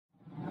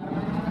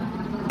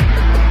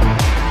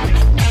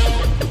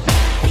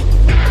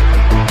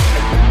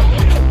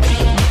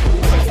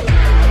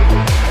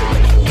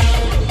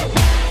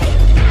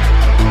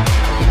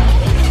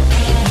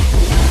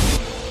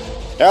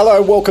Hello,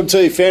 welcome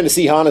to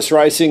Fantasy Harness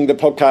Racing, the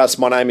podcast.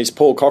 My name is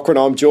Paul Cochrane.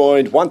 I'm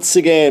joined once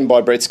again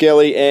by Brett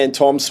Skelly and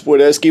Tom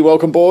Swiderski.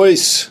 Welcome,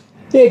 boys.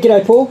 Yeah,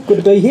 g'day, Paul.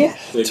 Good to be here.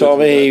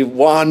 Tommy,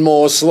 one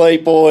more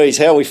sleep, boys.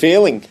 How are we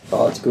feeling?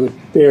 Oh, it's good.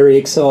 Very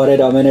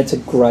excited. I mean, it's a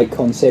great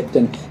concept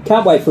and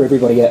can't wait for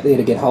everybody out there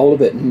to get hold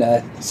of it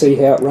and see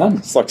how it runs.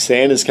 It's like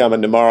Santa's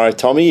coming tomorrow,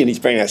 Tommy, and he's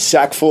bringing a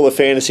sack full of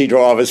fantasy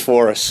drivers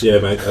for us. Yeah,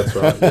 mate, that's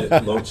right. Yeah,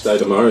 launch day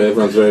tomorrow.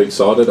 Everyone's very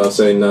excited. I've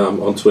seen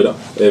on Twitter,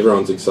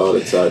 everyone's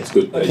excited, so it's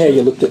good. Like how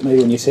you looked at me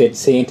when you said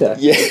Santa.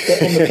 Yeah.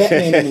 I'm the fat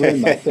man in the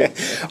room,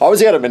 mate. I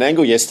was out at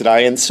Menangle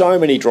yesterday and so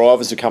many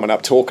drivers are coming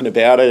up talking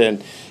about it,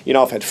 and you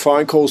know, I've had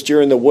phone calls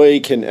during the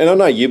week, and I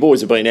know you boys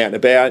have been out and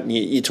about and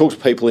you talk to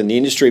people in the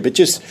industry, but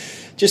just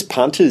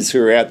punters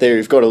who are out there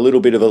who've got a little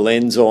bit of a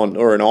lens on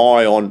or an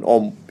eye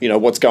on you know,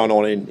 what's going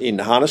on in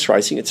harness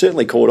racing. It's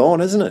certainly caught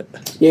on, hasn't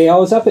it? Yeah, I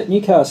was up at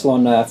Newcastle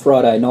on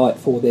Friday night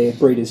for their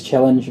Breeders'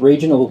 Challenge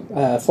regional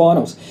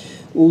finals.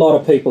 A lot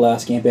of people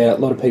asking about it,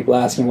 a lot of people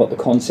asking what the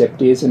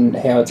concept is and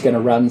how it's going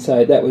to run,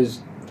 so that was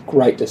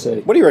great to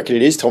see. What do you reckon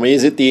it is, Tommy?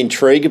 Is it the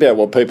intrigue about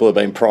what people have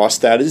been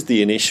priced at as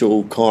the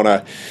initial kind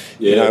of,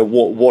 you know,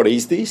 what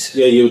is this?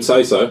 Yeah, you would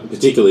say so,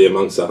 particularly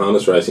amongst the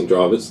harness racing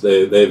drivers.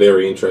 They're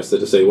very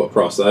interested to see what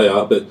price they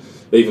are, but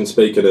even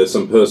speaking to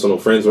some personal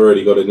friends, we've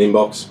already got an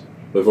inbox.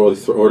 We've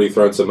already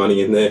thrown some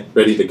money in there,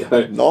 ready to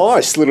go.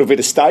 Nice, little bit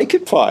of stake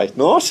at play.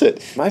 Nice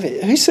it. Maybe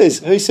who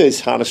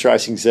says harness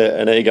racing's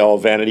an ego or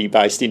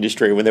vanity-based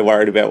industry when they're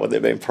worried about what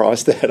they're being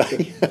priced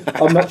at?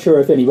 I'm not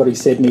sure if anybody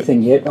said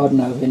anything yet. I don't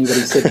know if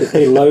anybody said that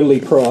they're lowly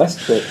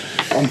priced, but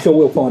I'm sure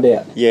we'll find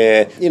out.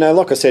 Yeah, you know,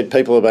 like I said,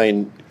 people have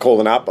been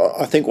calling up.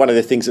 I think one of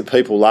the things that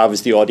people love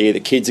is the idea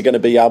that kids are going to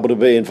be able to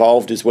be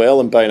involved as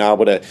well and being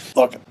able to,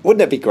 like,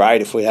 wouldn't it be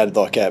great if we had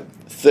like a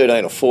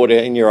 13 or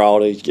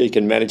 14-year-old who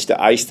can manage to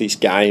ace this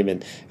game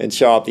and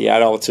show up the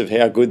adults of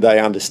how good they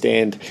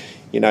understand,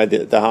 you know,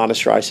 the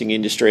harness racing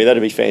industry.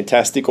 That'd be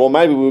fantastic. Or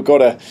maybe we've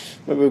got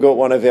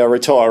one of our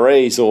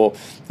retirees, or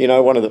you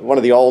know, one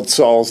of the old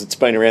souls that's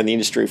been around the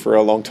industry for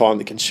a long time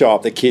that can show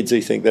up the kids who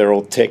think they're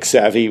all tech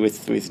savvy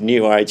with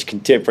new age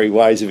contemporary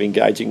ways of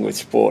engaging with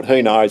sport.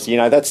 Who knows? You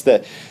know, that's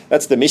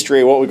the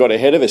mystery of what we've got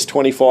ahead of us.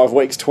 25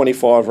 weeks,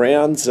 25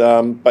 rounds.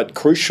 But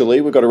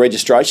crucially, we've got a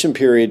registration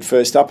period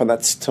first up, and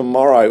that's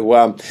tomorrow.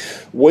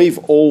 We've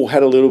all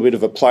had a little bit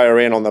of a play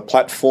around on the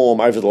platform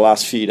over the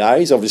last few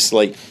days.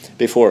 Obviously,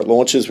 before it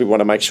launches, we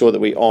want to make sure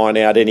that we iron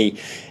out any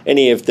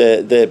of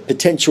the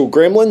potential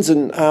gremlins,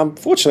 and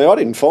fortunately I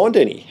didn't find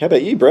any. How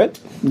about you, Brett?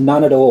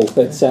 None at all.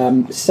 It's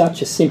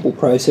such a simple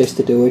process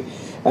to do.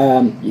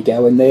 You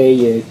go in there,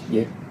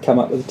 you come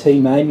up with a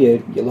team name,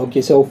 you log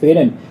yourself in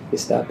and you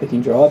start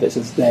picking drivers.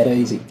 It's that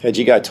easy. How'd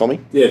you go, Tommy?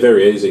 Yeah,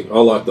 very easy. I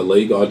like the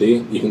league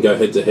idea. You can go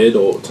head-to-head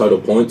or total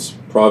points,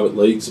 private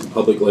leagues and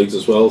public leagues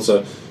as well,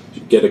 so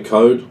you get a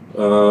code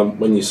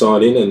when you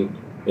sign in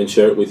and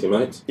share it with your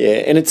mates.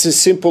 Yeah, and it's as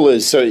simple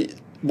as, so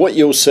what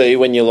you'll see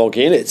when you log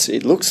in,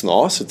 it looks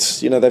nice.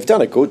 It's, you know, they've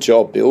done a good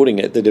job building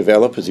it, the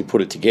developers who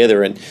put it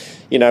together, and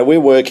you know, we're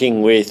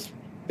working with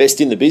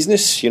best in the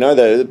business, you know,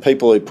 the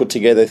people who put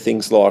together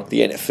things like the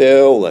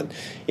NFL and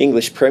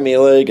English Premier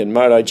League and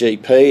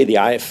MotoGP, the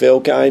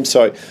AFL game.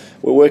 So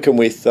we're working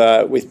with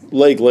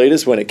league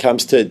leaders when it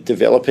comes to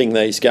developing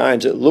these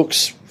games. It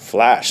looks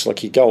flash,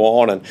 like you go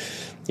on and,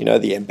 you know,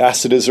 the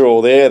ambassadors are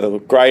all there. They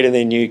look great in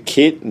their new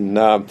kit, and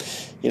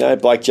you know,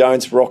 Blake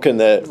Jones rocking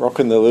the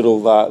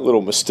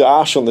little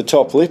moustache on the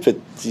top lip.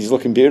 He's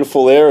looking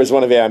beautiful there as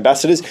one of our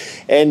ambassadors.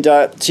 And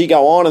so you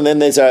go on, and then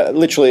there's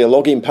literally a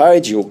login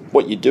page.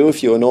 What you do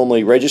if you're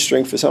normally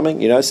registering for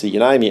something, you know, so your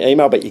name, your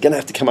email, but you're going to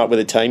have to come up with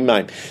a team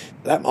name.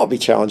 That might be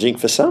challenging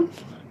for some.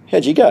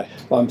 How'd you go?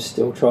 I'm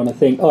still trying to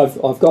think.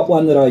 I've got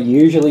one that I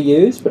usually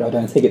use, but I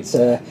don't think it's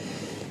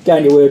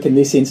going to work in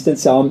this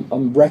instance. So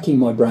I'm racking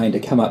my brain to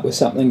come up with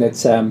something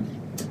that's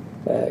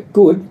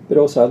good, but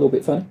also a little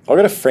bit funny. I've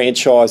got a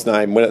franchise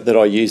name that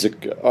I use.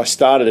 I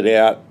started it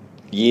out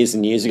years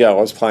and years ago.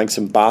 I was playing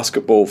some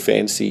basketball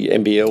fantasy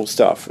NBL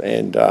stuff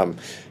and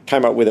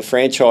came up with a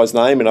franchise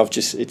name, and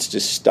it's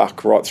just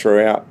stuck right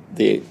throughout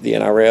the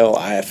NRL,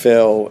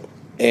 AFL,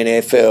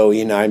 NFL,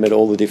 you name it,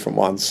 all the different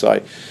ones.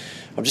 So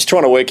I'm just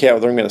trying to work out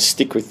whether I'm going to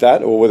stick with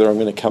that or whether I'm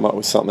going to come up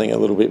with something a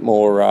little bit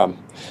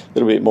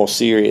more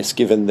serious,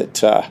 given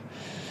that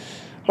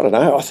I don't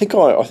know. I think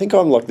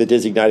I'm like the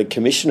designated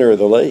commissioner of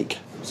the league.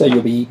 So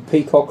you'll be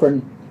P.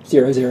 Cochrane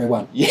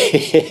 001.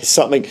 Yeah,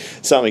 something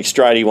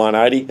straighty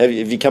 180.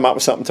 Have you come up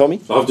with something, Tommy?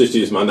 I've just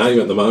used my name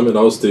at the moment.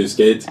 I was too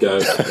scared to go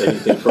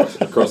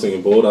anything crossing a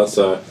border,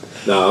 so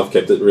no, I've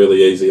kept it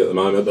really easy at the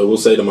moment. But we'll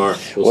see tomorrow.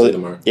 We'll see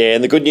tomorrow. Yeah,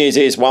 and the good news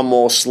is one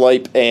more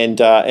sleep, and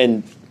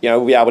you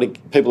know,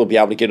 people will be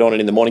able to get on it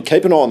in the morning.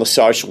 Keep an eye on the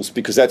socials,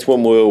 because that's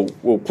when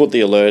we'll put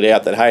the alert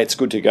out that hey, it's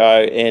good to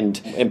go,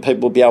 and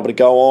people will be able to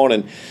go on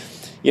and,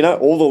 you know,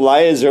 all the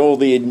layers, all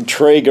the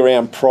intrigue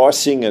around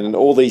pricing and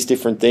all these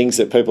different things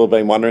that people have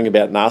been wondering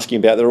about and asking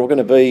about, they're all going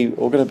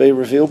to be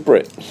revealed,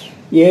 Brett.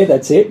 Yeah,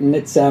 that's it. And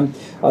it's I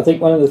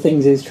think one of the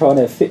things is trying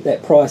to fit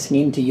that pricing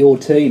into your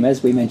team,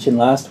 as we mentioned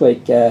last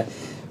week.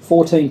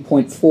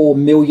 $14.4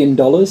 million.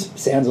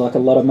 Sounds like a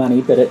lot of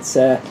money, but it's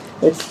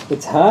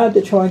hard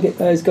to try and get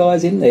those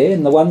guys in there,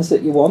 and the ones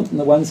that you want and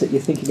the ones that you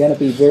think are going to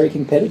be very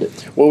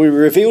competitive. Well, we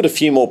revealed a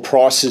few more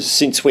prices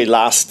since we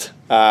last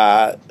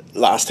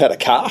had a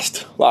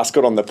cast, last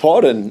got on the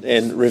pod,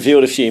 and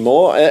revealed a few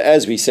more.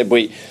 As we said,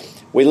 we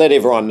let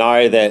everyone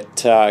know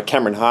that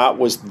Cameron Hart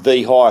was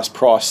the highest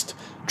priced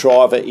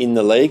driver in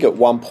the league at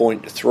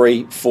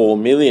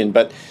 $1.34 million.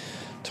 But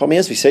Tommy,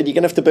 as we said, you're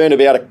going to have to burn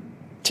about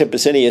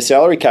 10% of your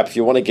salary cap if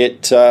you want to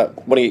get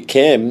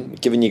Cam,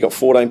 given you got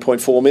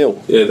 14.4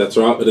 mil. Yeah, that's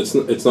right. But it's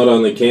not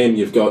only Cam.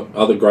 You've got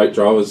other great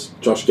drivers,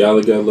 Josh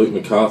Gallagher, Luke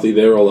McCarthy.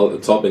 They're all at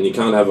the top, and you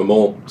can't have them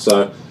all.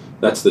 So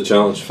that's the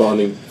challenge: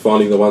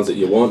 finding the ones that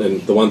you want,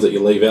 and the ones that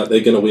you leave out,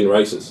 they're going to win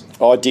races.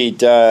 I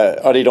did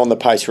on the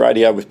Pace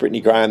Radio with Brittany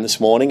Graham this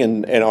morning,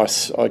 and I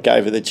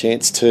gave her the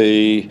chance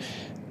to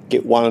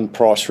get one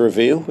price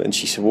reveal, and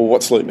she said, well,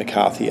 what's Luke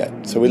McCarthy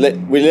at? So we let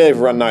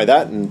everyone know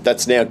that, and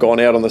that's now gone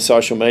out on the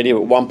social media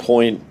at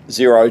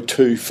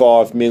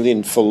 $1.025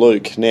 million for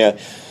Luke. Now,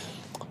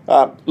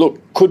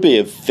 look, could be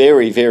a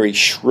very, very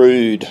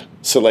shrewd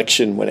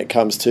selection when it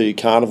comes to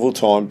carnival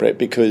time, Brett,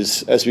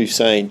 because as we've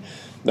seen,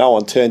 no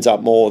one turns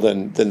up more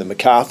than the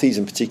McCarthys,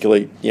 and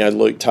particularly,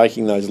 Luke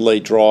taking those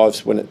lead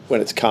drives when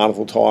it's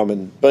carnival time,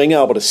 and being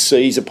able to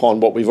seize upon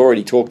what we've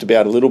already talked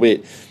about a little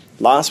bit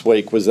last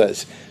week was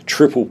those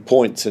triple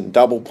points and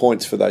double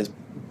points for those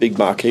big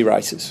marquee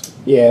races.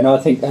 Yeah, and I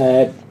think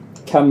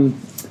come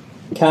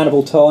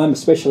carnival time,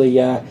 especially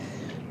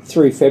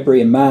through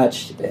February and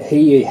March,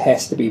 he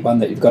has to be one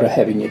that you've got to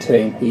have in your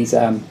team. He's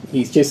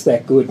just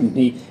that good, and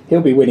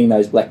he'll be winning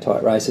those black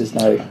type races,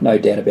 no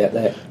doubt about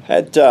that.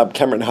 Had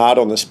Cameron Hart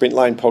on the Sprint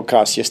Lane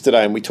podcast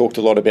yesterday, and we talked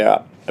a lot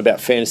about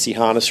fantasy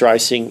harness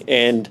racing,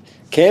 and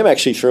Cam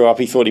actually threw up,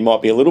 he thought he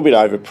might be a little bit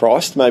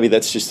overpriced. Maybe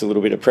that's just a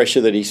little bit of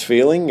pressure that he's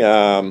feeling.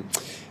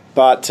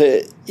 But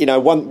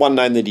one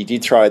name that he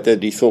did throw out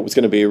that he thought was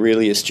going to be a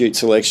really astute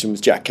selection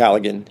was Jack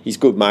Callaghan. He's a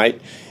good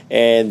mate,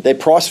 and they're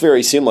priced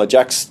very similar.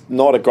 Jack's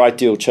not a great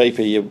deal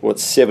cheaper.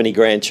 What's 70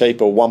 grand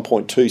cheaper,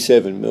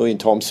 1.27 million,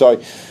 Tom.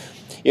 So,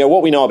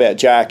 what we know about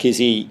Jack is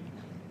he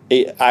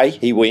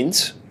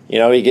wins,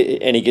 and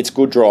he gets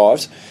good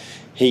drives.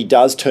 He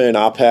does turn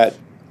up at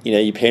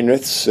your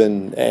Penriths,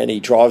 and he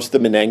drives the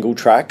Menangle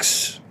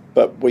tracks,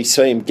 but we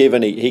see him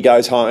given he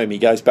goes home, he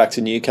goes back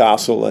to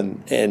Newcastle,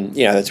 and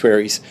that's where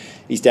his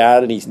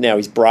dad and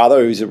his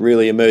brother, who's a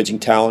really emerging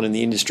talent in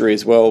the industry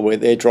as well, where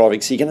they're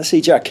driving. So you're going to see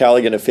Jack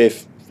Callaghan a fair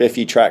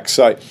few tracks.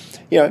 So,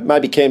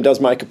 maybe Cam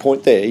does make a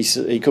point there.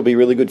 He could be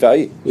really good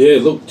value. Yeah,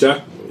 look,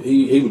 Jack,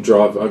 he would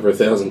drive over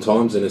 1,000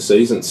 times in a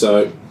season,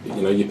 so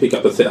you pick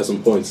up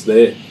 1,000 points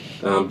there,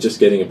 just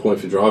getting a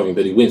point for driving,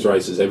 but he wins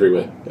races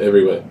everywhere.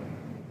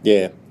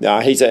 Yeah, no, I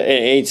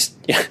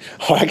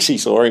actually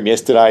saw him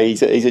yesterday.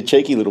 He's a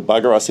cheeky little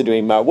bugger. I said to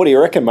him, what do you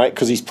reckon, mate?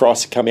 Because his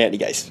price had come out, and he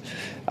goes,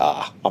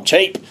 I'm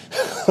cheap.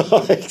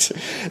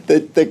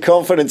 The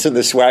confidence and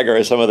the swagger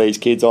of some of these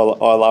kids, I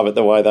love it,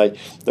 the way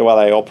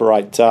they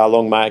operate.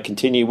 Long may it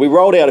continue. We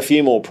rolled out a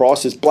few more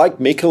prices. Blake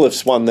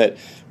Micallef's one that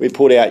we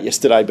put out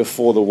yesterday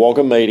before the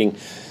Wagga meeting.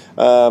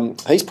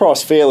 He's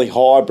priced fairly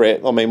high,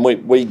 Brett. I mean,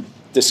 we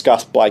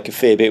discussed Blake a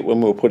fair bit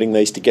when we were putting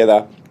these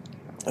together.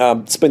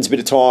 Spends a bit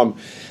of time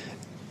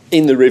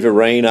in the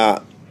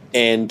Riverina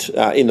and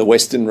in the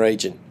Western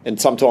region,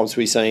 and sometimes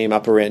we see him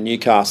up around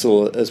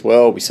Newcastle as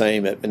well. We see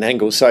him at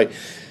Menangle. So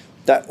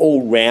that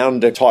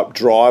all-rounder type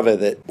driver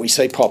that we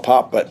see pop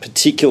up, but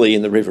particularly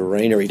in the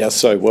Riverina, he does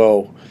so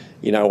well,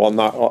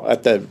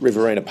 at the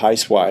Riverina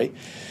Paceway,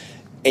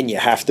 and you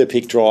have to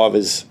pick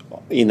drivers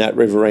in that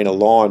Riverina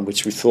line,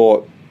 which we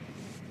thought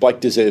Blake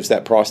deserves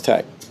that price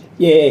tag.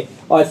 Yeah,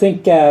 I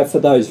think for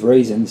those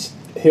reasons,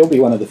 he'll be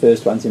one of the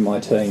first ones in my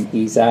team.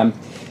 He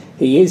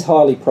is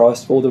highly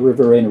priced for the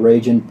Riverina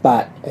region,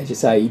 but as you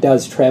say, he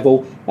does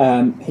travel.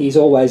 He's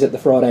always at the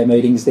Friday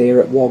meetings there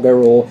at Wagga,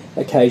 or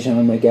occasionally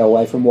when we go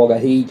away from Wagga.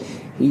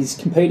 He's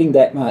competing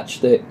that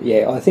much that,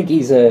 I think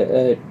he's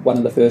one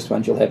of the first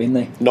ones you'll have in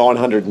there.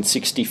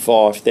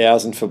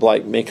 $965,000 for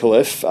Blake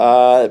Micallef.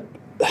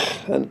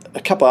 And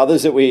a couple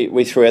others that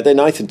we threw out there.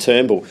 Nathan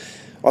Turnbull,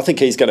 I think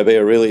he's going to be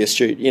a really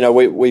astute.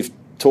 We've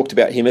talked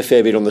about him a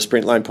fair bit on the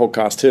Sprint Lane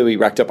podcast too. He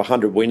racked up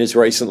 100 winners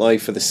recently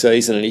for the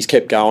season, and he's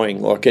kept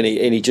going. And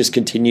he just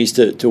continues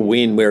to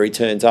win where he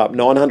turns up.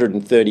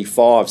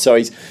 935. So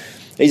he's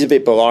a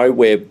bit below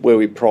where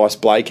we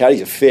priced Blake at.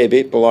 He's a fair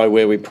bit below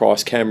where we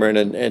priced Cameron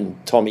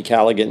and Tommy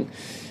Callaghan.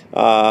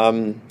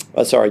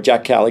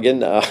 Jack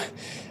Callaghan.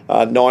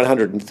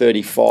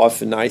 935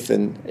 for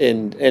Nathan,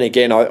 and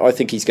again, I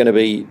think he's going to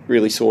be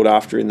really sought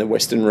after in the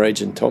Western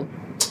region, Tom.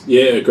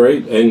 Yeah,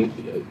 agreed.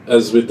 And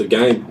as with the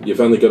game,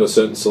 you've only got a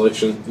certain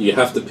selection. You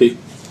have to pick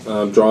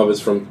drivers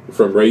from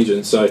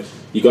regions, so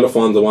you've got to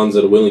find the ones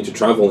that are willing to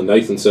travel, and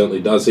Nathan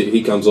certainly does.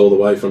 He comes all the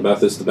way from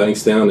Bathurst to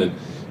Bankstown,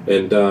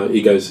 and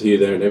he goes here,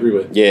 there and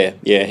everywhere. Yeah,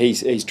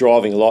 he's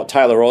driving a lot.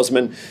 Taylor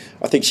Osman,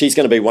 I think she's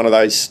going to be one of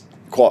those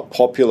quite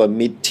popular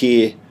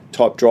mid-tier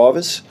type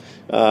drivers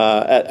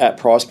at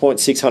price point,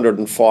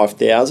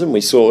 $605,000.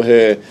 We saw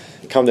her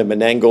come to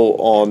Menangle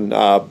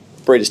on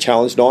Breeders'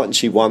 Challenge night, and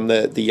she won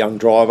the young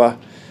driver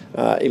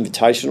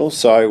invitational.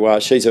 So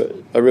she's a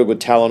real good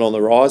talent on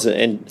the rise.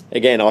 And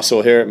again, I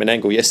saw her at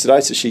Menangle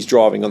yesterday, so she's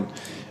driving on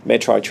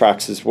Metro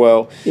tracks as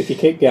well. If you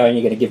keep going,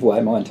 you're going to give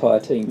away my entire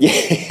team.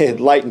 Yeah,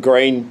 Leighton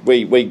Green,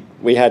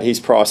 we had his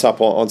price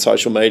up on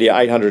social media,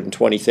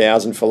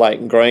 820,000 for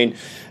Leighton Green.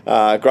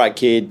 Great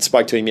kid.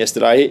 Spoke to him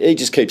yesterday. He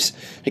just keeps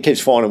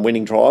finding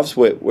winning drives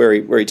where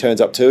he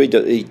turns up to.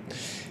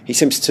 He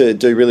seems to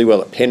do really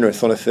well at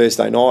Penrith on a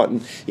Thursday night,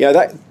 and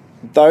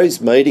those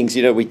meetings,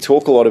 we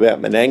talk a lot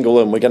about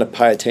Menangle, and we're going to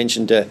pay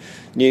attention to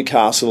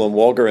Newcastle and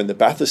Wagga and the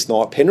Bathurst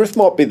night. Penrith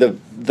might be the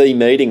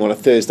meeting on a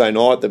Thursday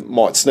night that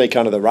might sneak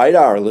under the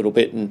radar a little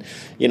bit, and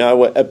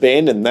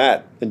abandon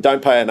that and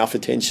don't pay enough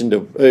attention to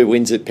who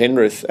wins at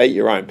Penrith at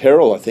your own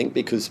peril, I think,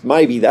 because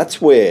maybe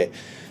that's where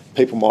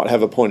people might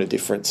have a point of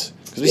difference,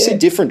 because we see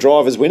different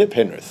drivers win at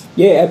Penrith.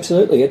 Yeah,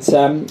 absolutely. It's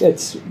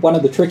one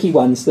of the tricky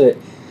ones. That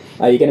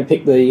are you going to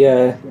pick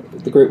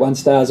the Group 1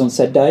 stars on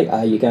Saturday?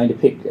 Are you going to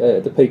pick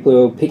the people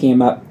who are picking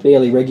them up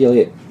fairly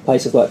regularly at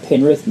places like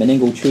Penrith,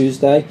 Menangle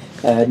Tuesday,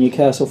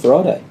 Newcastle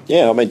Friday?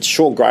 Yeah, I mean,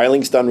 Sean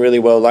Grayling's done really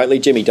well lately.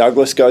 Jimmy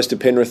Douglas goes to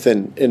Penrith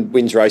and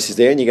wins races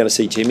there, and you're going to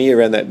see Jimmy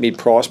around that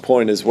mid-price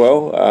point as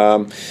well.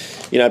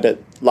 But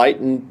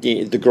Leighton,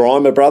 the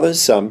Grimer brothers,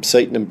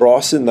 Seaton and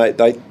Bryson,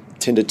 they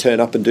tend to turn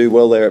up and do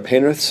well there at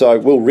Penrith. So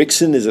Will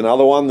Rickson is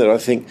another one that I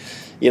think,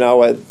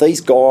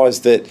 these guys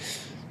that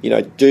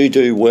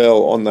do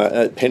well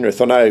at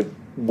Penrith. I know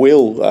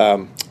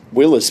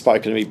Will has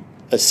spoken to me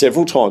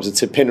several times and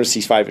said Penrith's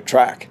his favourite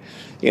track.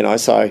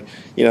 So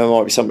there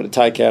might be something to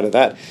take out of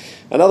that.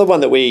 Another one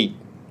that we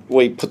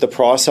put the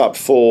price up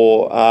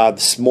for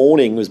this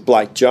morning was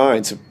Blake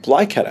Jones.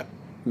 Blake had a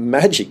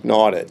magic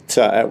night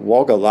at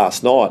Wagga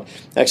last night.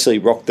 Actually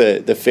rocked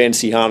the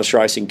fantasy harness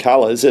racing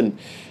colours, and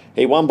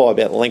he won by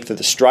about the length of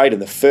the straight in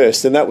the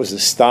first, and that was the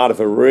start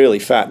of a really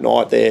fat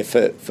night there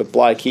for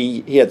Blake.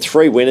 He had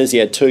 3 winners, he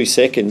had 2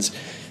 seconds,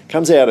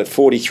 comes out at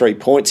 43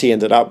 points he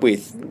ended up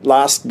with.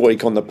 Last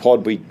week on the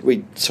pod,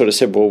 we sort of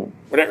said, well,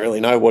 we don't really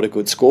know what a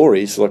good score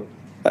is. Like,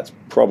 that's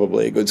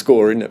probably a good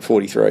score, isn't it,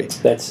 43?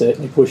 That's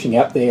certainly pushing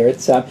up there.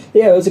 It's it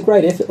was a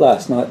great effort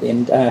last night,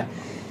 and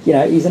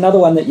he's another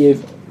one that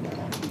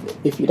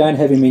if you don't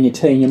have him in your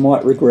team, you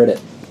might regret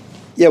it.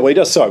 Yeah, well, he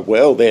does so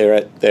well there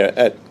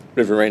at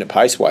Riverina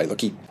Paceway.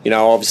 Look,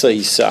 obviously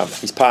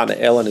his partner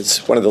Ellen is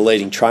one of the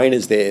leading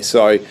trainers there,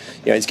 so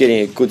he's getting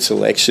a good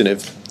selection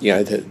of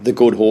the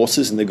good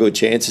horses and the good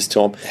chances.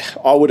 Tom,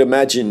 I would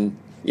imagine.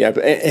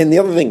 And the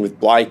other thing with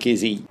Blake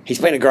is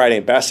he's been a great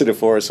ambassador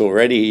for us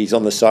already. He's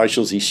on the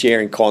socials, he's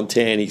sharing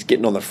content, he's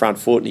getting on the front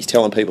foot, and he's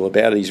telling people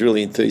about it. He's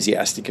really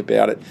enthusiastic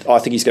about it. I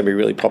think he's going to be a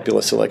really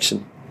popular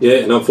selection. Yeah,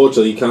 and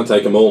unfortunately you can't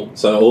take them all.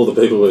 So all the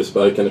people we've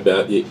spoken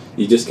about, you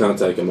just can't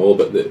take them all.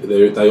 But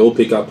they all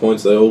pick up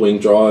points, they all win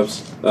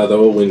drives, they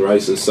all win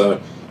races.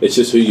 So it's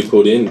just who you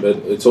put in, but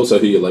it's also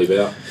who you leave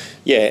out.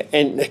 Yeah,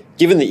 and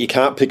given that you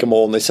can't pick them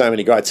all and there's so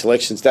many great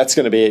selections, that's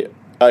going to be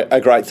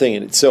a great thing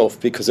in itself,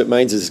 because it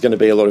means there's going to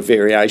be a lot of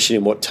variation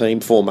in what team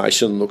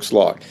formation looks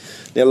like.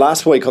 Now,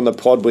 last week on the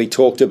pod we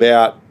talked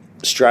about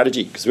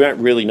strategy, because we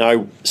don't really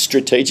know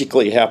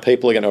strategically how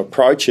people are going to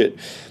approach it,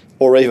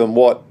 or even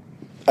what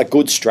a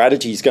good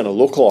strategy is going to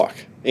look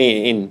like.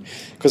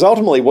 Because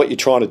ultimately what you're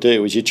trying to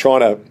do is you're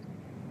trying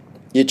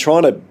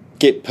to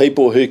get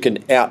people who can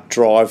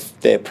outdrive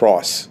their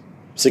price.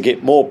 So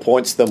get more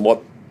points than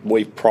what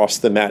we've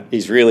priced them at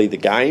is really the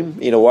game,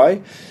 in a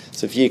way.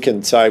 So if you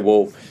can say,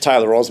 well,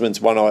 Taylor Osmond's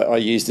one I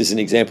used as an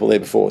example there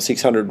before,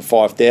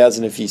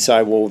 605,000. If you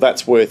say, well,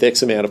 that's worth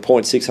X amount of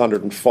points,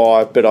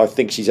 605, but I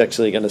think she's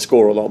actually going to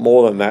score a lot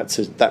more than that,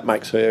 so that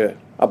makes her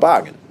a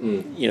bargain,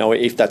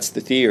 if that's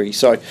the theory.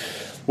 So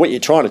what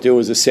you're trying to do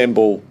is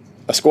assemble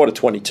a squad of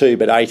 22,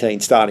 but 18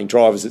 starting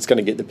drivers that's going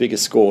to get the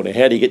biggest score. Now,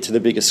 how do you get to the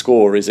biggest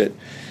score? Is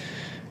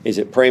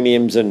it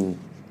premiums and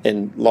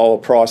lower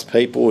priced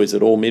people? Is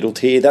it all middle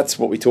tier? That's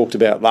what we talked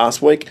about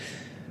last week.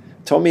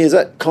 Tommy, is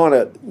that kind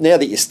of, now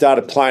that you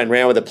started playing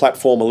around with the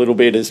platform a little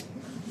bit as,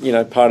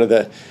 part of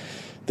the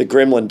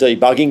Gremlin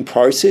debugging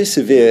process,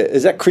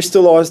 has that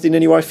crystallised in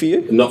any way for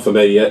you? Not for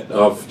me yet.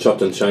 I've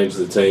chopped and changed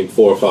the team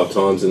 4 or 5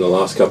 times in the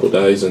last couple of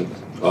days, and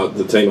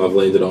the team I've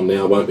landed on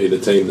now won't be the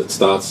team that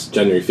starts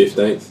January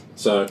 15th.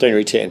 So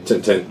January 10.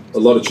 10. A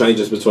lot of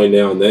changes between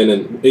now and then,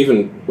 and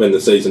even when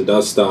the season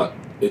does start,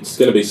 it's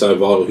going to be so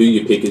vital. Who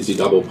you pick is your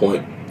double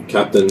point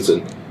captains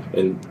and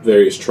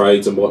various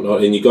trades and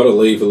whatnot, and you've got to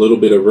leave a little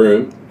bit of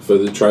room for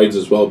the trades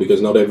as well, because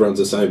not everyone's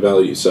the same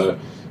value. So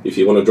if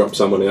you want to drop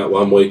someone out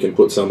one week and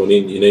put someone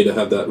in, you need to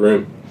have that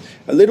room.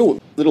 A little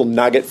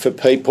nugget for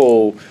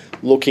people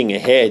looking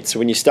ahead. So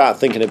when you start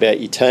thinking about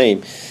your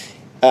team,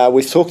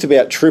 we've talked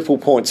about triple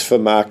points for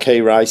marquee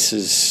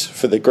races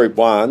for the Group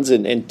 1s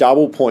and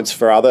double points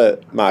for other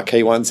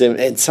marquee ones,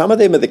 and some of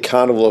them are the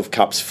Carnival of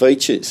Cups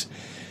features.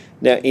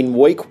 Now, in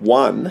week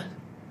 1,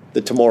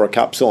 the Temora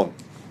Cup's on.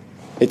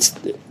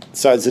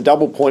 So it's a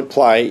double point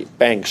play,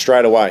 bang,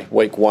 straight away,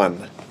 week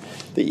 1,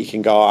 that you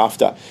can go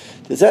after.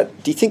 Do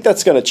you think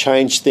that's going to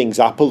change things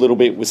up a little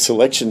bit with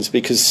selections?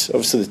 Because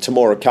obviously the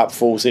Temora Cup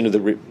falls into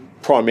the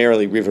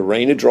primarily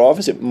Riverina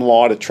drivers. It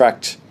might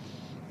attract,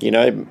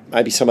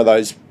 maybe some of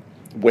those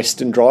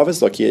Western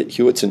drivers like your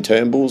Hewitts and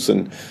Turnbulls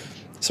and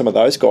some of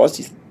those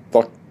guys.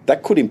 Like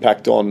that could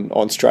impact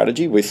on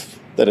strategy with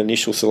that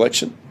initial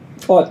selection.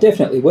 Oh, it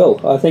definitely will.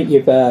 I think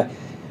you've got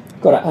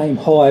to aim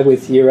high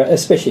with your,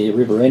 especially your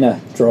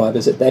Riverina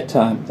drivers at that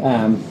time.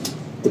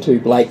 The two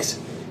Blakes.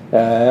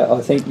 I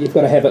think you've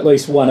got to have at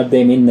least one of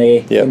them in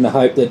there in the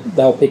hope that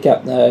they'll pick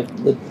up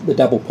the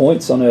double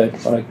points on a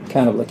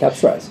Carnival of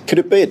Cups race. Could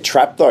it be a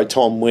trap though,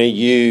 Tom, where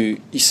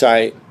you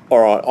say, all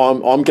right,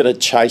 I'm going to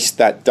chase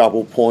that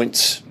double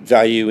points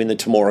value in the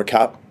Temora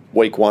Cup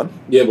week 1?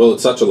 Yeah, well,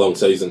 it's such a long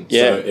season,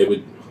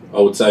 so I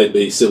would say it'd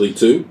be silly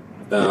too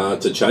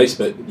to chase,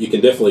 but you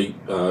can definitely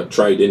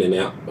trade in and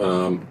out.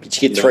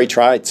 But you get 3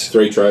 trades.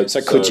 3 trades.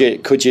 So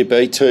could you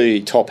be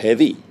too top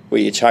heavy, where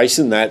you're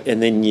chasing that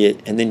and then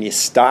you're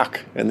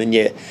stuck, and then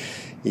you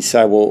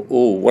say, well,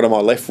 what am I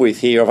left with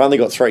here? I've only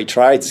got 3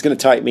 trades. It's going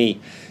to take me,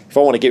 if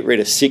I want to get rid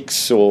of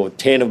 6 or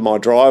 10 of my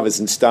drivers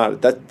and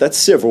start, that's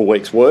several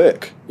weeks'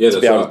 work to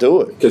be able to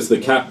do it. Because the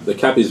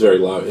cap is very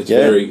low. It's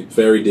very,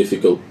 very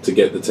difficult to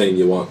get the team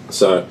you want.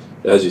 So,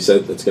 as you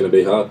said, it's going to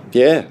be hard.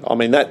 Yeah, I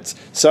mean,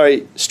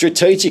 so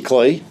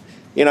strategically,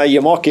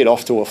 you might get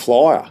off to a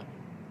flyer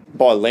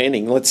by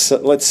landing. Let's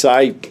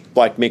say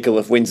Blake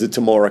Micallef wins the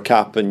Temora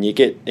Cup, and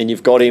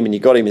you've got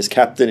him as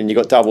captain, and you've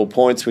got double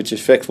points, which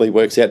effectively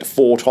works out to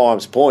 4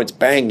 times points.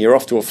 Bang, you're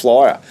off to a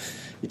flyer.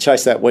 You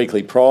chase that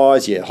weekly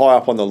prize. You're high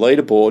up on the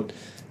leaderboard.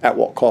 At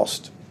what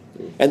cost?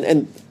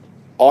 And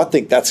I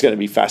think that's going to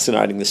be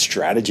fascinating, the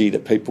strategy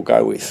that people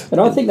go with.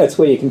 And I think that's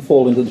where you can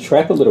fall into the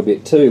trap a little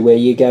bit too, where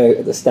you go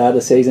at the start of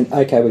the season,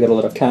 okay, we've got a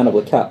lot of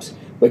Carnival of Cups,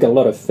 we've got a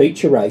lot of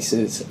feature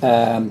races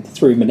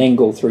through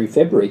Menangle through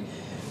February.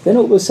 Then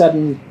all of a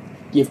sudden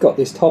you've got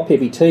this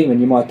top-heavy team, and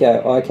you might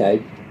go,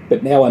 okay,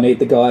 but now I need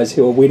the guys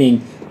who are winning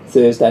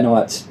Thursday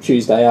nights,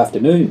 Tuesday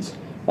afternoons.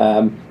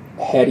 How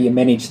do you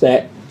manage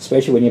that,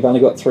 especially when you've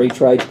only got 3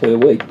 trades per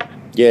week?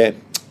 Yeah.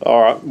 All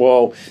right.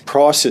 Well,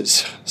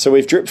 prices. So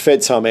we've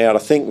drip-fed some out. I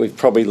think we've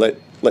probably let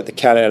the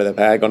cat out of the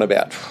bag on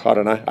about,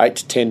 8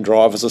 to 10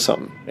 drivers or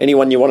something.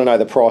 Anyone you want to know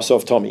the price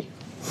of, Tommy?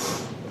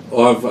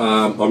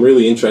 I'm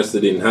really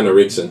interested in Hannah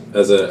Rickson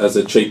as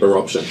a cheaper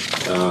option.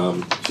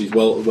 She's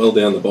well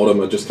down the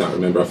bottom. I just can't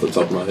remember off the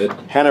top of my head.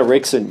 Hannah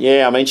Rickson,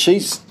 yeah. I mean,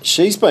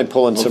 she's been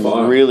pulling some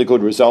really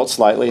good results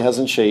lately,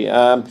 hasn't she?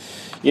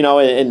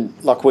 And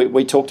like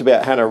we talked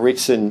about Hannah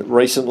Rickson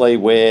recently,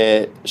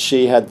 where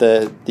she had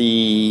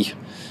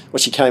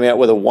she came out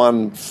with a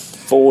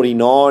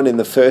 149 in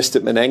the first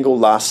at Menangle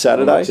last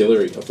Saturday.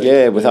 Artillery, I think.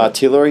 Yeah, with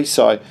Artillery.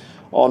 So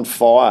on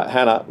fire,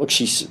 Hannah. Look,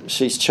 she's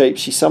cheap.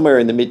 She's somewhere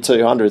in the mid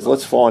 200s.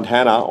 Let's find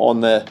Hannah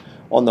on the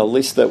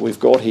list that we've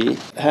got here.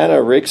 Hannah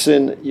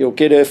Rickson, you'll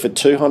get her for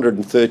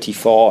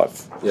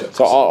 235. Yeah.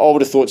 So I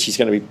would have thought she's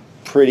going to be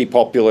pretty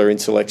popular in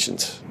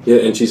selections. Yeah,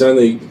 and she's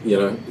only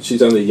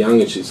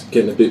young, and she's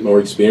getting a bit more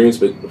experience,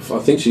 but I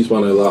think she's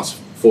won her last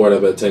 4 out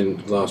of her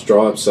 10 last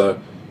drives, so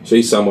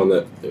she's someone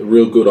that a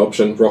real good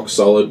option, rock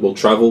solid, will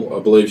travel. I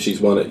believe she's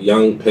won at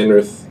Young,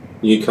 Penrith,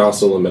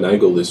 Newcastle and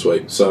Menangle this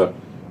week, so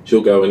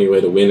she'll go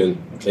anywhere to win,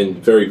 and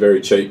very, very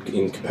cheap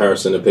in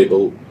comparison to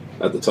people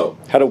at the top.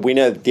 Had a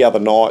winner the other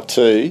night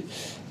too.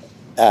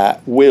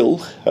 Will,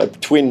 her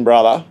twin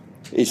brother,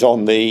 is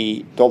on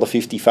the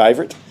 $1.50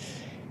 favourite,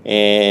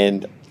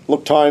 and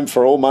looked home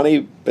for all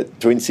money,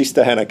 but twin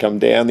sister Hannah come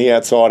down the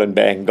outside and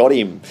bang, got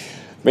him.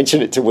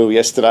 Mentioned it to Will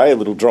yesterday, a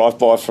little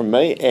drive-by from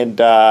me,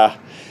 and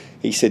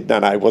he said, no,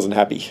 he wasn't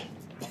happy.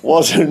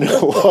 Was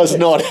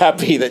not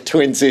happy that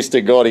twin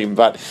sister got him,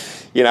 but,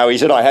 he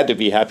said, I had to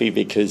be happy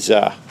because,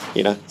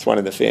 it's one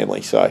in the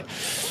family. So,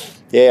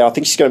 yeah, I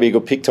think she's going to be a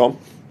good pick, Tom.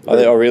 I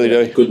really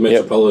do. Good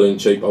Metropolitan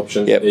cheap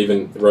option. Yep.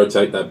 Even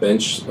rotate that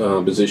bench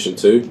position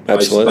too,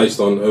 based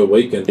on her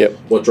week and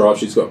what drive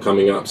she's got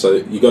coming up. So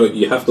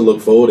you have to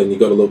look forward, and you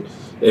got to look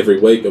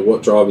every week at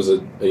what drivers are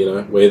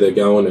where they're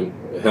going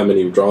and how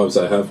many drives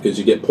they have, because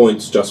you get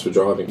points just for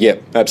driving.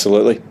 Yep,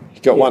 absolutely.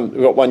 Got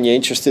one you're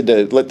interested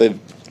to let the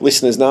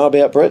listeners know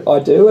about, Brett? I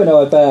do, and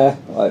I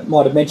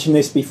might have mentioned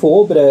this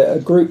before, but a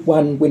Group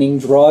 1 winning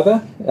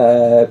driver,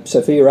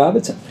 Sophia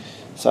Arvidsson.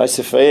 So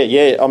Sophia,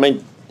 yeah, I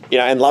mean,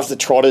 and loves the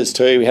trotters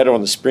too. We had her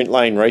on the sprint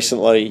lane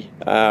recently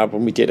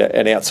when we did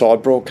an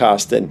outside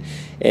broadcast, and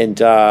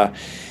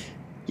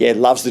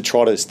loves the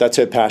trotters. That's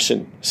her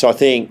passion. So I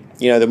think,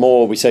 the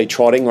more we see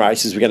trotting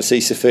races, we're going to see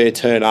Sophia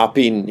turn up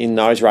in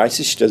those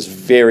races. She does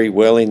very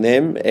well in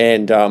them,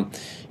 and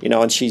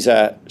and she's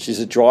a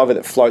driver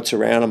that floats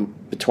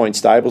around between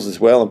stables as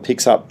well and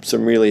picks up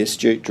some really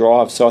astute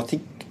drives. So I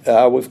think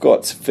we've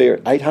got Sophia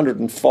at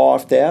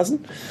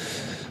 805,000.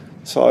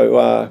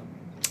 So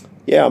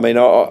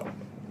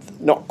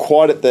not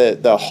quite at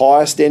the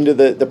highest end of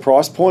the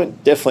price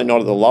point, definitely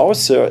not at the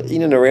lowest. So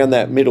in and around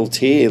that middle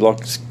tier,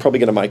 it's probably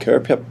going to make her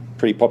a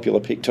pretty popular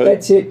pick too.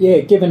 That's it,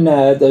 yeah. Given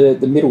the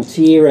middle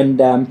tier and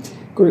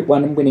Group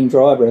 1 winning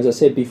driver, as I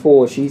said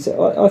before,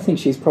 I think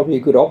she's probably a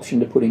good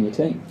option to put in your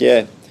team.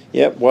 Yeah.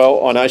 Yep.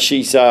 Well, I know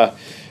she's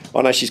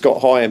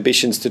got high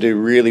ambitions to do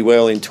really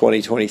well in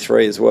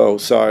 2023 as well.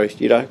 So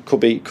could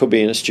be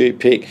an astute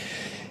pick.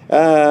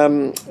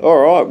 All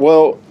right.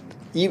 Well,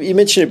 you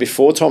mentioned it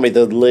before, Tommy,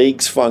 the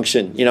leagues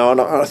function.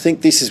 And I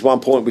think this is one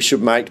point we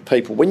should make to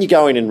people when you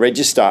go in and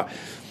register.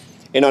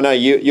 And I know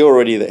you're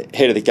already the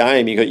head of the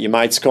game. You've got your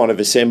mates kind of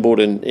assembled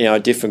and,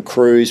 different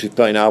crews. We've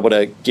been able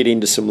to get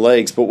into some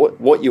leagues. But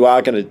what you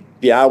are going to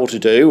be able to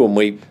do, and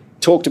we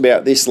talked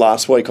about this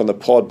last week on the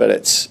pod, but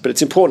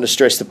it's important to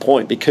stress the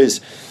point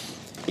because,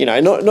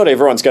 not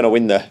everyone's going to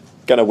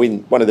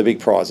win one of the big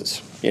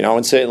prizes.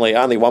 And certainly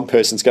only one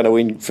person's going to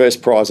win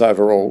first prize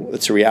overall.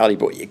 It's a reality.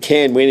 But what you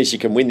can win is you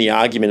can win the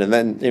argument.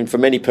 And for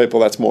many people,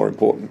 that's more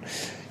important.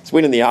 It's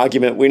winning the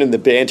argument, winning the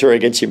banter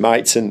against your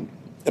mates and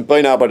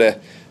being able to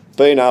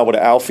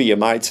alpha your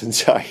mates and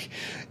say,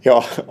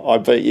 I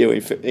beat you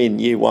in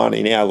year one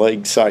in our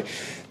league. So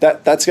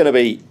that's going to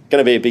be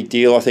a big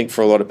deal, I think,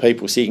 for a lot of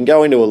people. So you can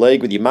go into a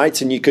league with your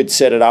mates and you could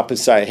set it up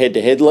as, say, a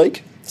head-to-head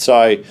league.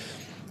 So,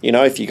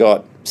 if you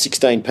got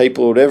 16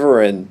 people or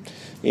whatever and,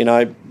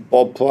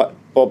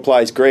 Bob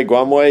plays Greg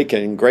one week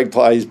and Greg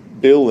plays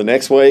Bill the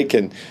next week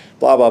and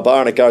blah, blah,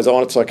 blah, and it goes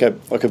on. It's like a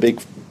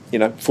big,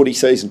 footy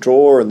season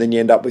draw, and then you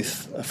end up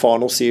with a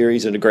final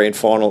series and a grand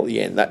final at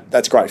the end.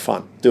 That's great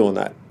fun doing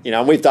that.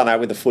 And we've done that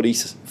with the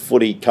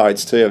footy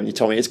codes too, haven't you,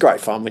 Tommy? It's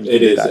great fun when you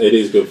do that. It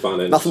is good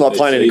fun. And nothing like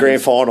playing in a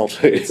grand final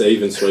too. It's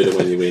even sweeter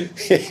when you win.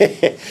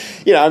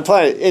 And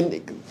playing,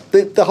 and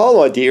the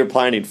whole idea of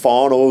playing in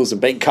finals and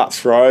being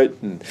cutthroat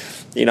and,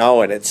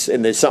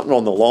 and there's something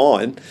on the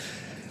line.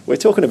 We're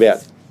talking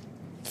about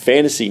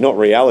fantasy, not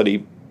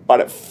reality, but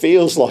it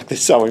feels like they're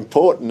so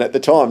important at the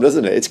time,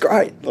 doesn't it? It's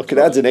great. Look, it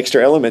adds an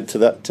extra element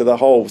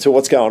to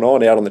what's going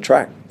on out on the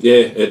track. Yeah,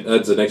 it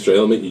adds an extra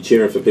element. You're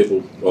cheering for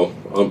people. Well,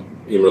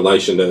 in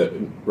relation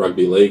to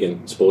rugby league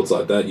and sports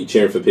like that, you're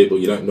cheering for people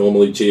you don't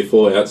normally cheer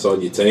for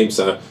outside your team.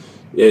 So,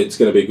 yeah, it's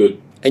going to be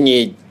good. And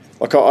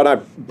I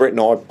know Brett and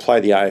I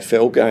play the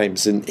AFL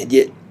games, and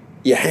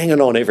you're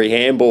hanging on every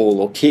handball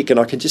or kick, and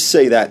I can just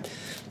see that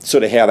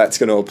sort of how that's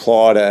going to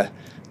apply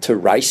to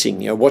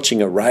racing.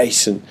 Watching a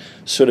race and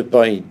sort of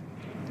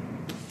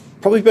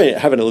probably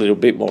having a little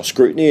bit more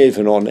scrutiny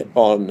even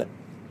on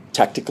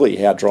tactically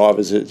how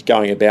drivers are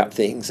going about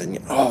things. And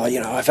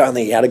if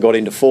only he had got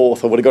into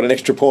fourth, I would have got an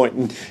extra point.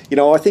 And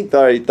I think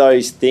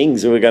those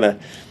things we're going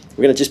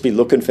to just be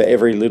looking for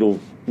every little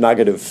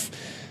nugget of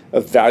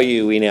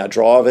value in our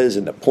drivers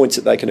and the points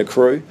that they can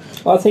accrue.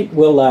 I think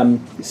we'll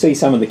see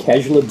some of the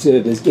casual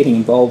observers getting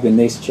involved in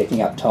this,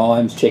 checking up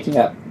times, checking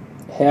up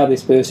how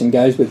this person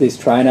goes with this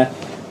trainer,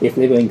 if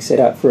they're being set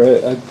up for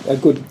a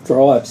good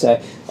drive.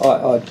 So,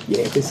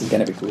 this is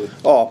going to be good.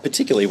 Oh,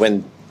 particularly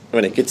when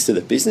it gets to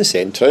the business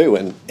end too,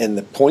 and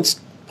the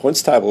points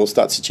table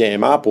starts to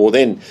jam up, or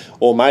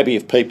maybe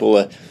if people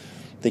are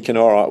thinking,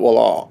 all right,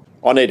 well,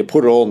 I need to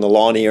put it all on the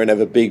line here and have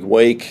a big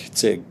week.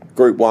 It's a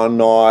Group 1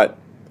 night.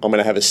 I'm going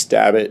to have a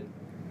stab at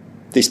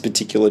this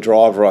particular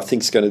driver I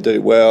think is going to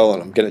do well,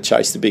 and I'm going to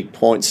chase the big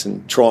points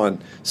and try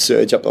and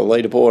surge up the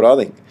leaderboard.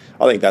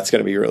 I think that's going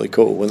to be really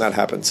cool when that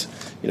happens.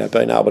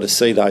 Being able to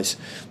see those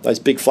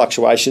big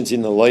fluctuations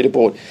in the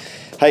leaderboard.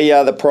 Hey,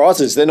 the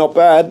prizes, they're not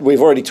bad.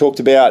 We've already talked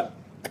about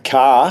a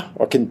car.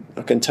 I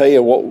can tell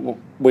you what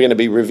we're going to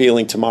be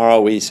revealing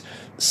tomorrow is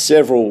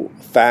several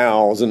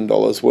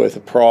 $1,000 worth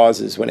of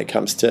prizes when it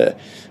comes to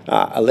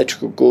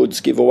electrical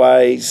goods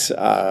giveaways,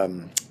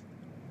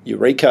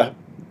 Eureka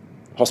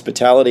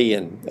hospitality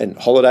and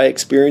holiday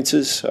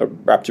experiences are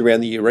wrapped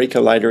around the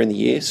Eureka later in the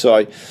year.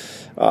 So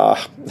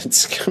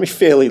it's going to be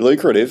fairly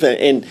lucrative,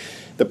 and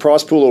the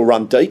prize pool will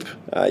run deep.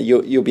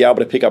 You'll be able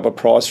to pick up a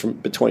prize from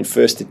between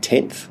 1st to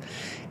 10th,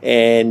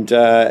 and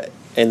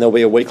there'll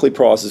be a weekly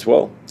prize as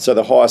well. So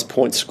the highest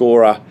point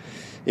scorer,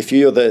 if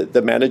you're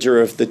the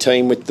manager of the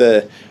team with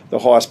the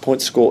highest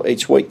point score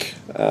each week,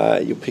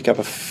 you'll pick up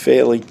a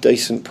fairly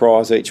decent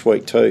prize each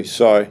week too.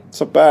 So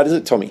it's not bad, is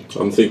it, Tommy?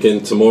 I'm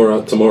thinking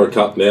tomorrow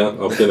Cup now. I'm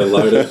going to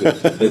load it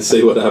and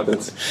see what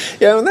happens.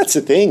 Yeah, and that's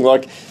the thing.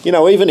 Like,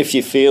 even if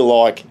you feel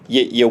like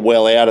you're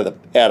well out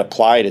of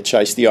play to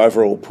chase the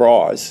overall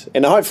prize,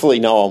 and hopefully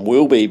no one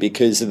will be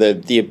because of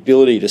the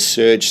ability to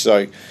surge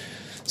so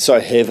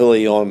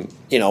heavily on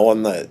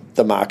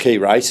the marquee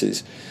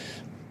races.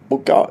 Well,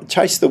 go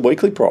chase the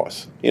weekly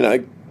prize.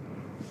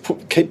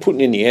 Keep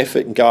putting in the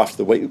effort and go after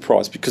the weekly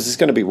prize because it's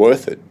going to be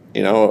worth it.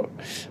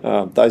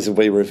 Those will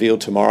be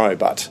revealed tomorrow,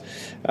 but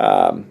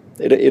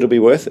it'll be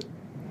worth it.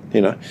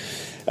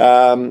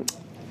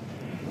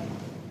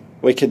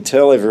 We can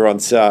tell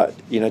everyone's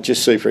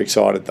just super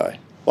excited though.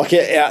 Like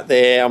out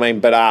there,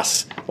 but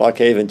us, like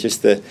even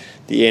just the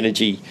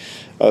energy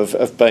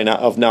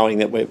of knowing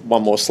that we're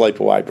one more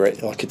sleep away,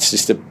 Brett. Like it's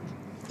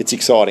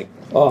exciting.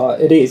 Oh,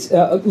 it is.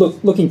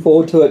 Looking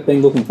forward to it.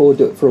 Been looking forward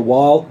to it for a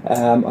while.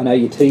 I know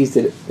you teased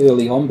it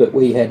early on, but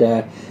we had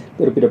a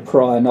little bit of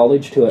prior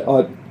knowledge to it.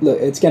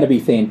 It's going to be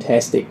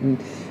fantastic,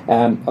 and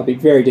I'd be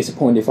very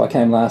disappointed if I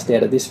came last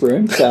out of this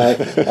room.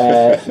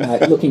 So,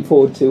 looking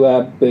forward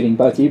to beating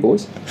both you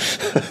boys.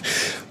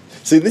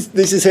 See,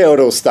 this is how it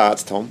all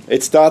starts, Tom.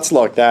 It starts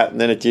like that, and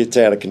then it gets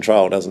out of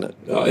control, doesn't it?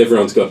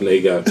 Everyone's got an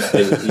ego,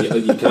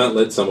 and you can't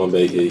let someone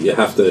beat you. You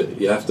have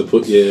to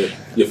put your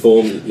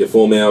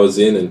form hours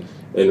in and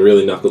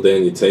really knuckle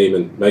down your team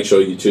and make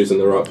sure you're choosing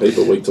the right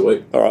people week to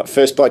week. All right,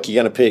 first bloke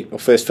you're going to pick, or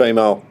first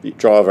female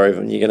driver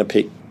even you're going to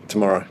pick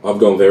tomorrow? I've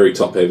gone very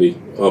top heavy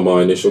on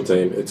my initial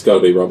team. It's got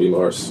to be Robbie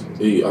Morris.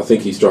 I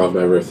think he's driving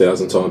over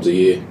 1,000 times a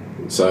year.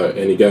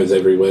 And he goes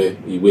everywhere.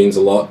 He wins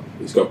a lot.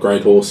 He's got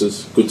great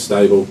horses, good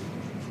stable.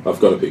 I've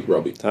got to pick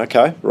Robbie.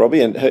 Okay, Robbie.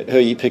 And who are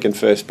you picking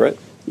first, Brett?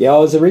 Yeah, I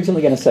was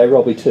originally going to say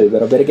Robbie too,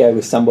 but I better go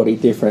with somebody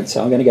different.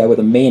 So I'm going to go with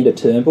Amanda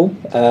Turnbull,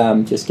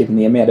 just given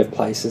the amount of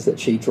places that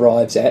she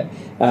drives at.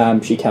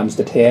 She comes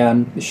to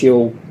town.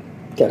 She'll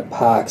go to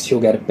Parks.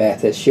 She'll go to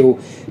Bathurst. She'll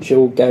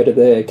go to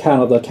the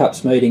Carnival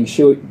Cups meetings.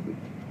 She'll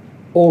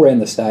all around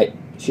the state.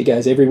 She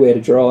goes everywhere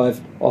to drive,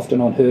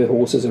 often on her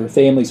horses or her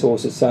family's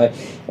horses. So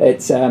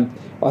it's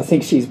I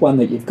think she's one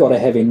that you've got to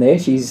have in there.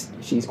 She's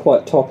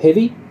quite top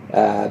heavy,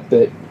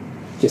 but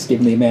just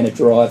given the amount of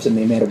drives and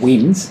the amount of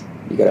wins,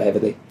 you've got to have her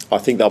there. I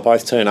think they'll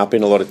both turn up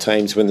in a lot of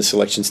teams when the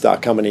selections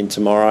start coming in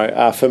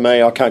tomorrow. For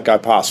me, I can't go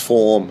past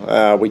form.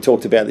 We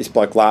talked about this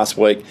bloke last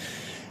week.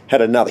 Had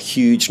another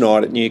huge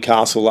night at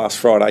Newcastle last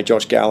Friday,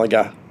 Josh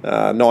Gallagher,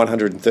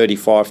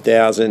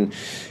 935,000.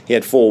 He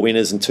had 4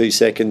 winners and 2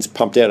 seconds,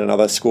 pumped out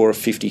another score of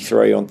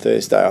 53 on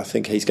Thursday. I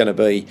think he's going to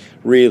be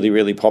really,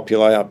 really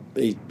popular.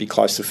 He'd be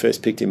close to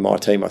first picked in my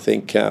team. I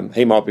think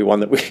he might be one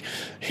that we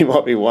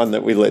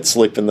let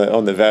slip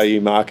on the value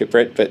market,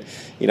 Brett. But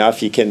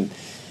if you can.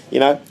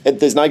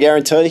 There's no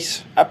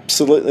guarantees,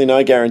 absolutely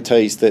no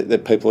guarantees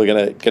that people are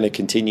going to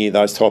continue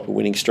those type of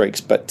winning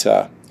streaks. But,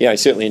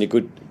 he's certainly in a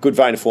good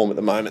vein of form at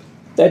the moment.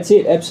 That's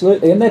it,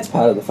 absolutely. And that's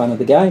part of the fun of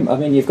the game. I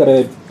mean, you've got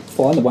to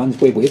find the ones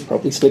where we've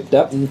probably slipped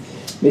up and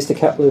missed a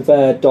couple of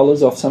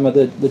dollars off some of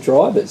the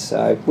drivers.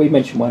 So we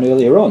mentioned one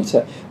earlier on.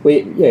 So,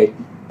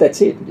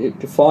 that's it.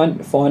 To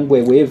find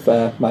where we've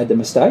made the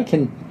mistake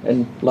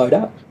and load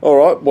up. All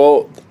right,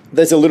 well,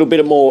 there's a little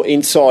bit more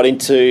insight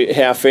into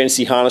how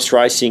fantasy harness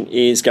racing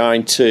is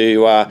going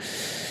to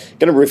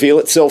reveal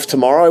itself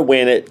tomorrow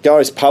when it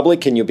goes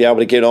public, and you'll be able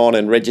to get on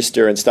and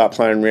register and start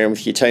playing around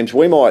with your teams.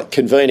 We might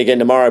convene again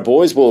tomorrow,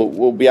 boys.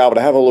 We'll be able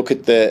to have a look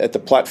at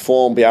the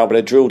platform, be able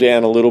to drill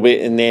down a little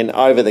bit, and then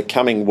over the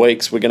coming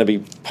weeks, we're going to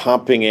be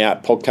pumping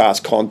out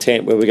podcast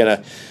content where we're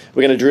going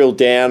to drill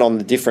down on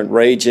the different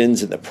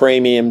regions and the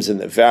premiums and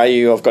the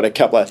value. I've got a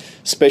couple of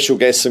special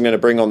guests I'm going to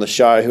bring on the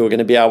show who are going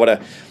to be able to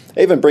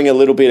even bring a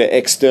little bit of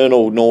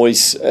external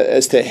noise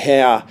as to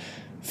how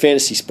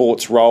fantasy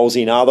sports rolls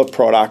in other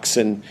products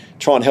and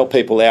try and help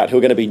people out who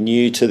are going to be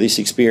new to this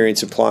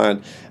experience of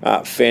playing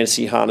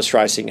fantasy harness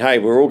racing. Hey,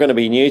 we're all going to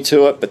be new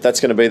to it, but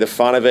that's going to be the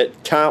fun of it.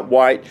 Can't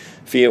wait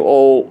for you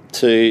all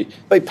to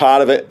be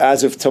part of it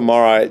as of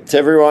tomorrow. To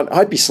everyone, I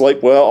hope you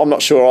sleep well. I'm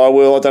not sure I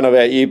will. I don't know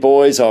about you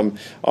boys. I'm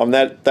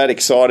that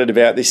excited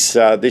about this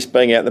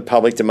being out in the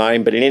public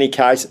domain. But in any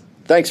case,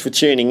 thanks for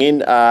tuning in.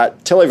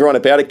 Tell everyone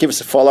about it. Give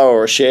us a follow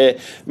or a share,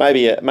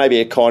 maybe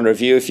a kind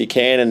review if you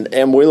can.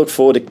 And we look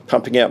forward to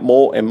pumping out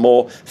more and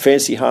more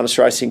fantasy harness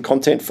racing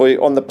content for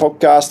you on the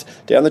podcast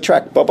down the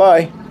track.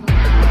 Bye-bye.